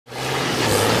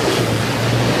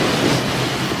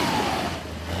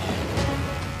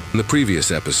the previous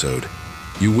episode,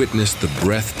 you witnessed the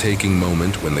breathtaking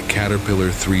moment when the Caterpillar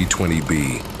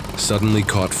 320B suddenly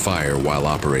caught fire while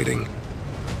operating.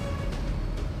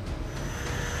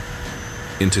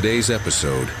 In today's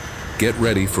episode, get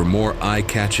ready for more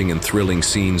eye-catching and thrilling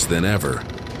scenes than ever,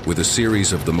 with a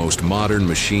series of the most modern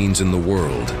machines in the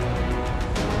world.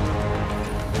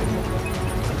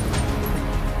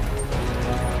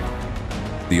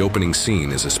 The opening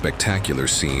scene is a spectacular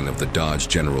scene of the Dodge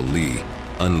General Lee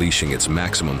unleashing its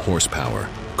maximum horsepower,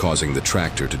 causing the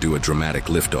tractor to do a dramatic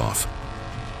liftoff.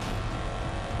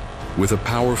 With a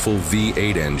powerful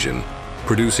V8 engine,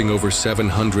 producing over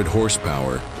 700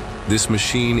 horsepower, this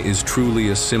machine is truly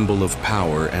a symbol of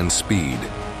power and speed.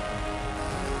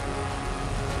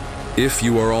 If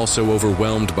you are also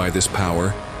overwhelmed by this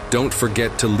power, don't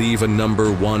forget to leave a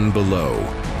number 1 below.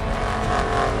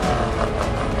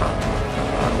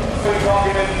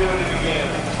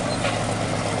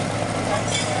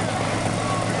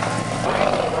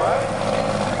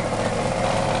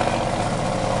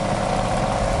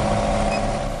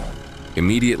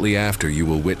 Immediately after, you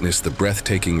will witness the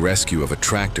breathtaking rescue of a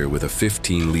tractor with a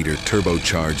 15-liter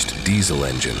turbocharged diesel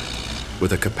engine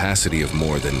with a capacity of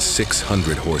more than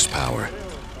 600 horsepower.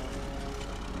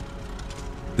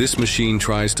 This machine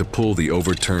tries to pull the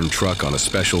overturned truck on a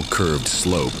special curved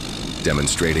slope,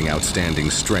 demonstrating outstanding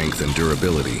strength and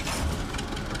durability.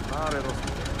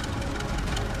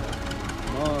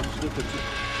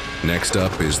 Next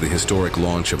up is the historic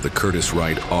launch of the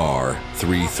Curtiss-Wright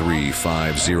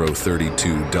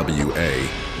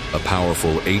R335032WA, a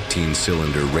powerful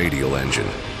 18-cylinder radial engine.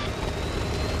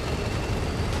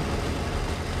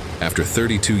 After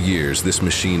 32 years, this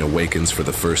machine awakens for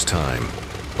the first time,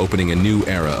 opening a new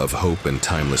era of hope and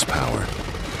timeless power.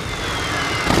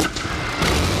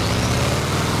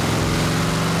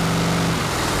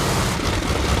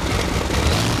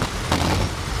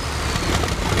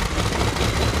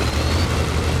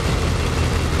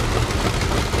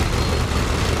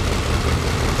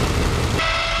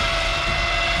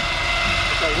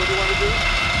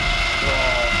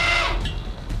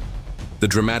 The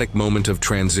dramatic moment of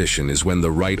transition is when the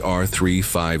Wright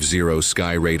R350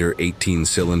 Skyraider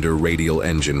 18-cylinder radial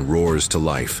engine roars to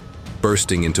life,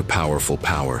 bursting into powerful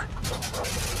power.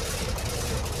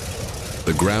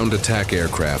 The ground attack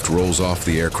aircraft rolls off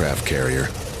the aircraft carrier,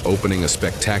 opening a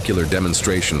spectacular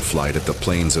demonstration flight at the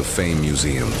Planes of Fame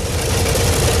Museum.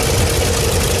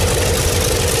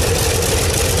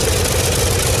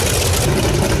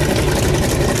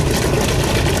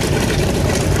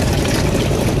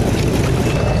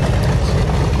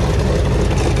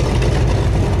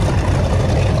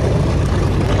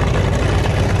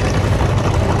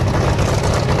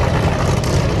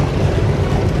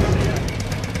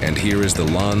 Here is the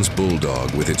Lanz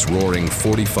Bulldog with its roaring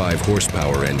 45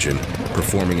 horsepower engine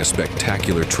performing a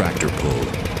spectacular tractor pull.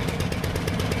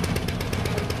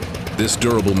 This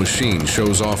durable machine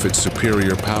shows off its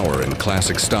superior power and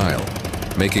classic style,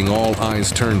 making all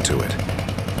eyes turn to it.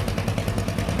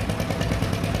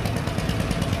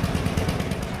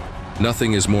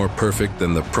 Nothing is more perfect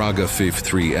than the Praga FIV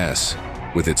 3S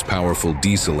with its powerful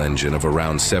diesel engine of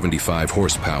around 75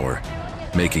 horsepower,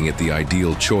 making it the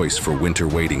ideal choice for winter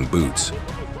wading boots.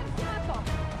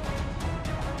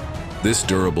 This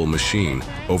durable machine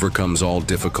overcomes all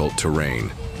difficult terrain,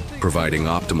 providing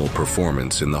optimal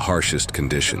performance in the harshest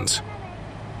conditions.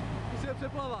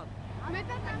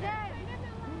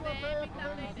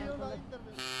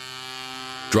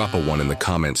 Drop a 1 in the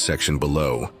comments section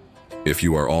below if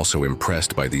you are also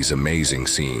impressed by these amazing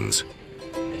scenes.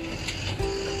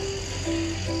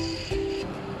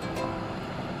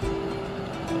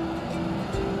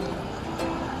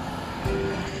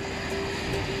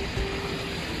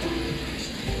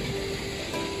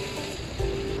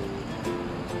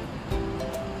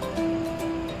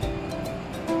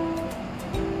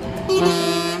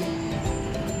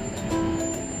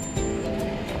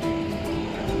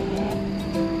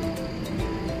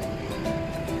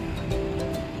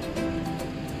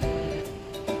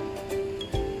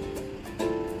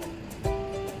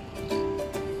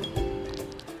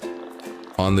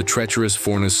 On the treacherous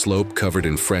Fornus slope covered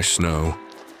in fresh snow,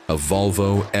 a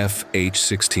Volvo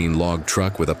FH16 log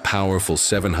truck with a powerful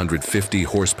 750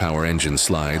 horsepower engine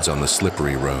slides on the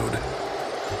slippery road.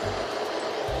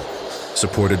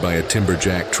 Supported by a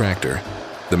timberjack tractor,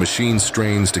 the machine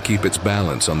strains to keep its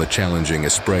balance on the challenging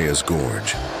Esprellas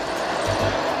Gorge.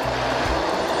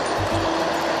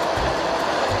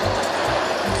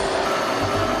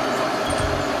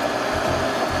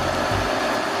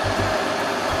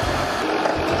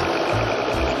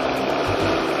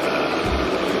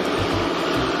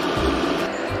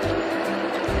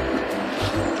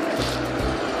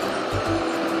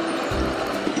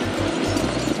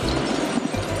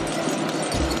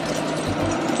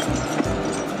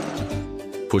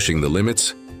 Pushing the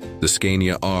limits, the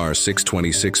Scania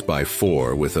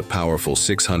R626x4 with a powerful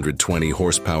 620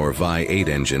 horsepower V8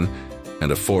 engine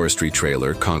and a forestry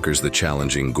trailer conquers the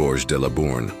challenging Gorge de la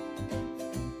Bourne.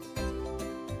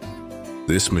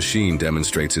 This machine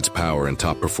demonstrates its power and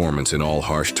top performance in all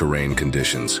harsh terrain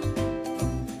conditions.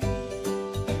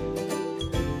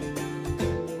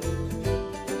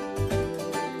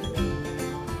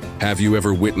 Have you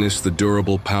ever witnessed the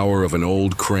durable power of an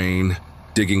old crane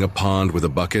digging a pond with a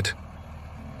bucket?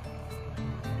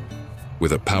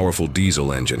 With a powerful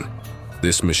diesel engine,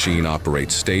 this machine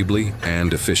operates stably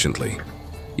and efficiently.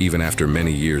 Even after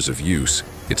many years of use,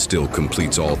 it still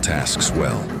completes all tasks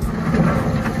well.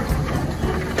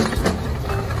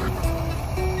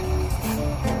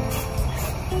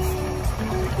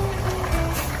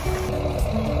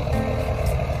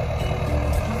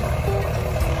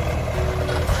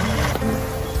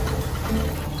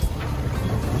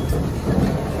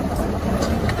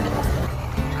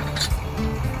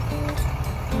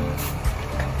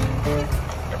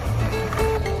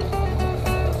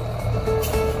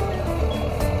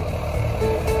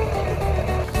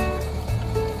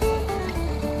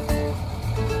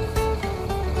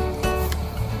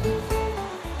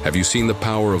 Have you seen the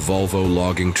power of Volvo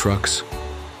logging trucks?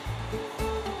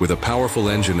 With a powerful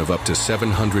engine of up to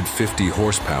 750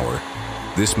 horsepower,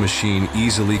 this machine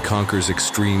easily conquers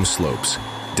extreme slopes,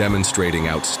 demonstrating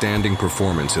outstanding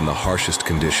performance in the harshest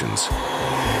conditions.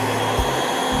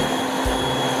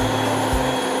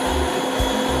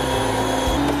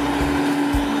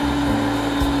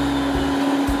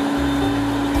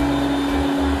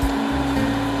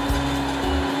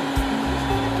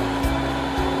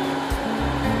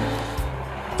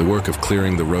 The work of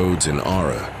clearing the roads in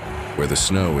Ara, where the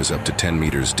snow is up to 10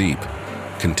 meters deep,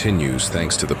 continues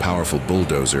thanks to the powerful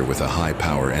bulldozer with a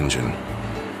high-power engine.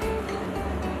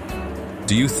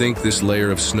 Do you think this layer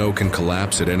of snow can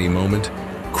collapse at any moment,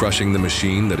 crushing the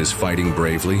machine that is fighting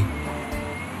bravely?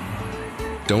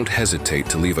 Don't hesitate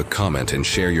to leave a comment and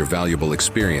share your valuable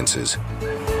experiences.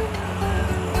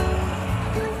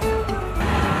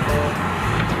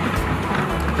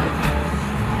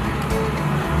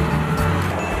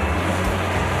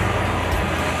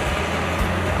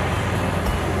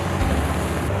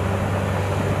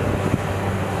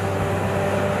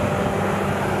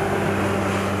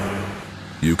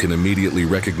 You can immediately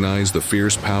recognize the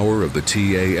fierce power of the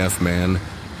TAF-MAN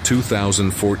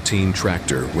 2014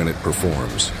 tractor when it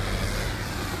performs.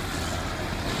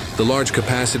 The large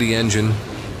capacity engine,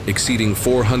 exceeding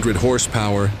 400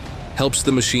 horsepower, helps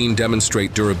the machine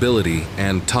demonstrate durability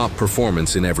and top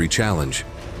performance in every challenge.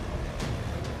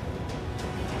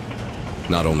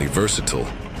 Not only versatile,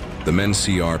 the MEN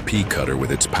CRP cutter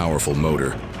with its powerful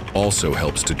motor also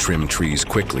helps to trim trees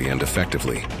quickly and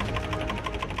effectively.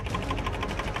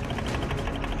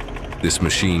 This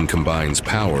machine combines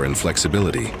power and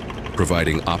flexibility,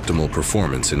 providing optimal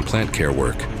performance in plant care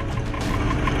work.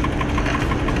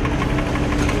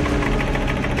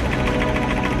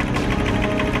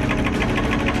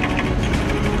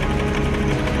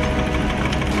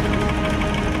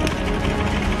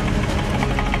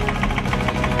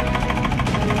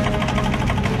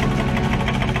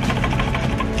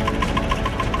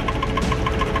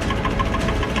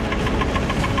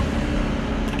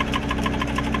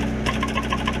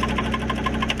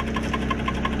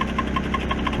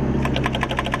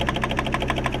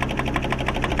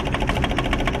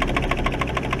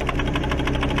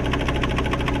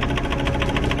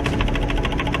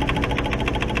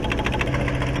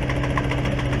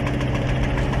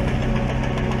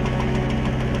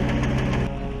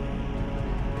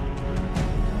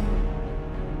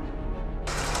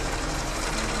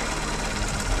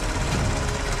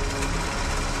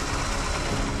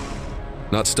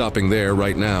 Not stopping there,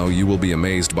 right now you will be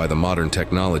amazed by the modern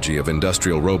technology of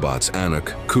industrial robots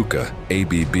Anuk, Kuka,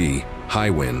 ABB,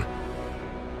 Highwin.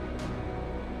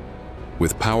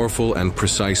 With powerful and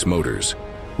precise motors,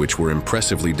 which were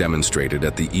impressively demonstrated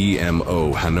at the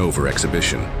EMO Hanover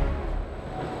exhibition.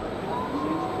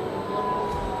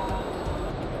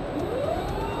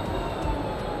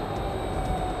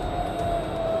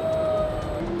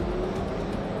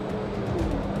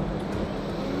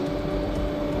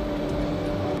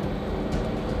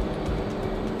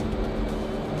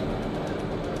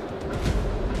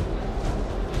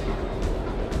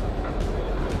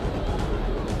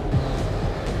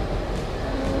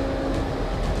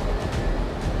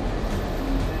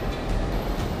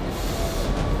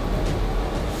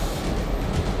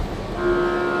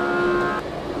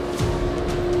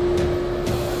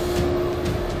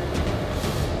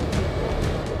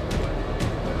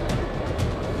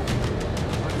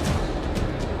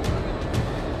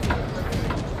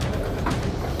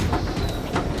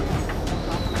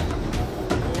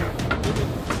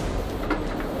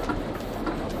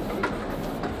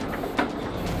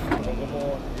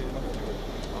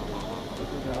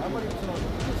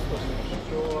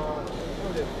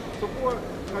 そこは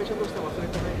会社として忘れ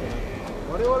てないんだな。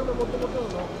我々の元々の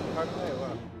考え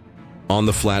は On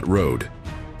the flat road,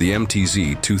 the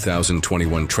MTZ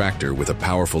 2021 tractor with a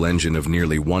powerful engine of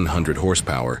nearly 100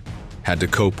 horsepower had to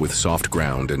cope with soft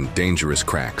ground and dangerous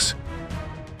cracks.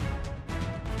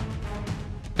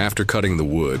 After cutting the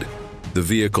wood, the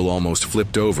vehicle almost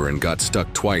flipped over and got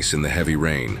stuck twice in the heavy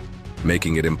rain,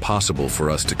 making it impossible for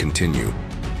us to continue.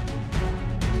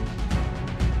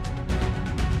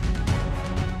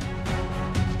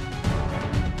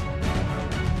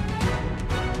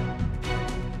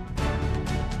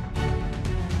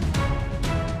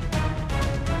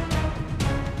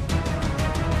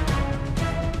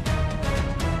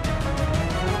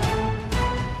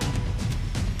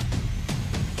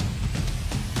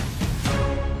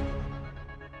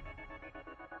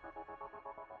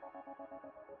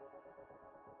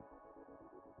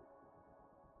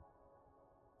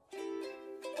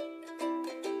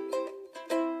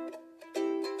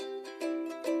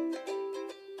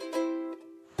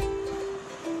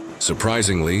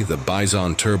 Surprisingly, the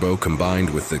Bison Turbo combined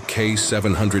with the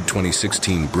K700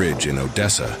 2016 bridge in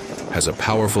Odessa has a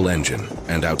powerful engine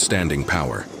and outstanding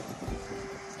power.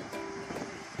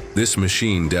 This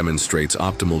machine demonstrates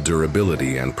optimal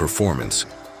durability and performance,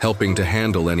 helping to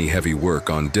handle any heavy work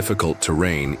on difficult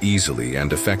terrain easily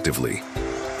and effectively.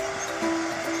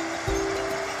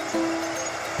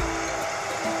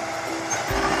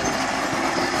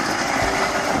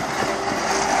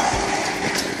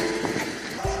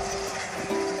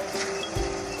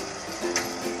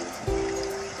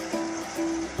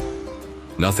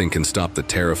 Nothing can stop the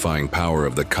terrifying power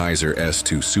of the Kaiser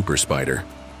S2 Super Spider.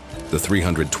 The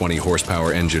 320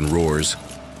 horsepower engine roars,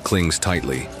 clings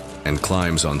tightly, and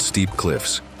climbs on steep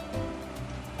cliffs.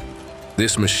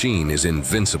 This machine is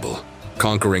invincible,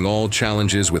 conquering all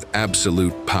challenges with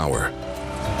absolute power.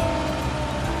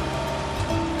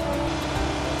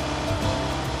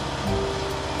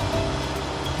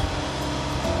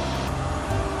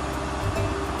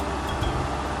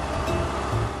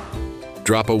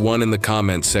 Drop a 1 in the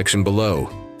comments section below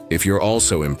if you're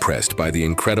also impressed by the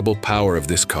incredible power of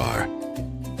this car.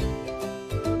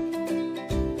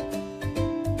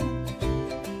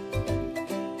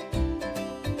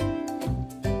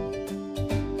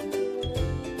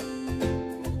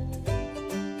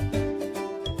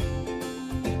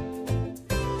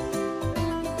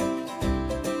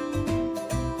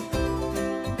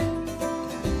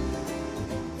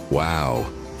 Wow.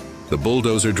 The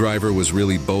bulldozer driver was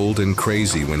really bold and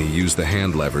crazy when he used the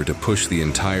hand lever to push the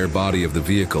entire body of the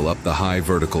vehicle up the high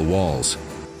vertical walls.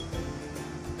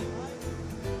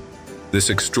 This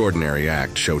extraordinary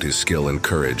act showed his skill and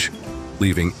courage,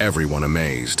 leaving everyone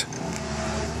amazed.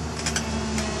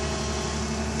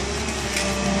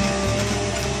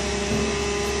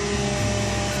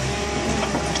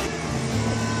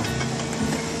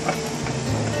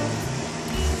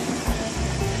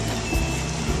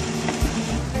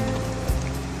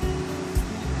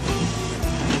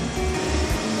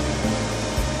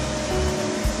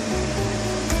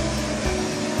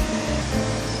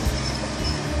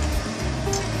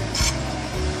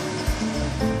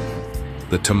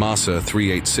 The Tomasa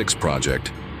 386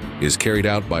 project is carried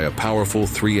out by a powerful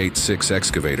 386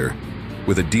 excavator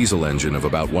with a diesel engine of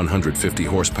about 150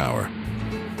 horsepower.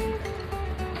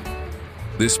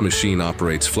 This machine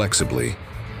operates flexibly,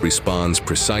 responds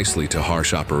precisely to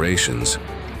harsh operations,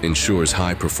 ensures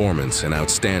high performance and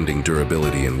outstanding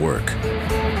durability in work.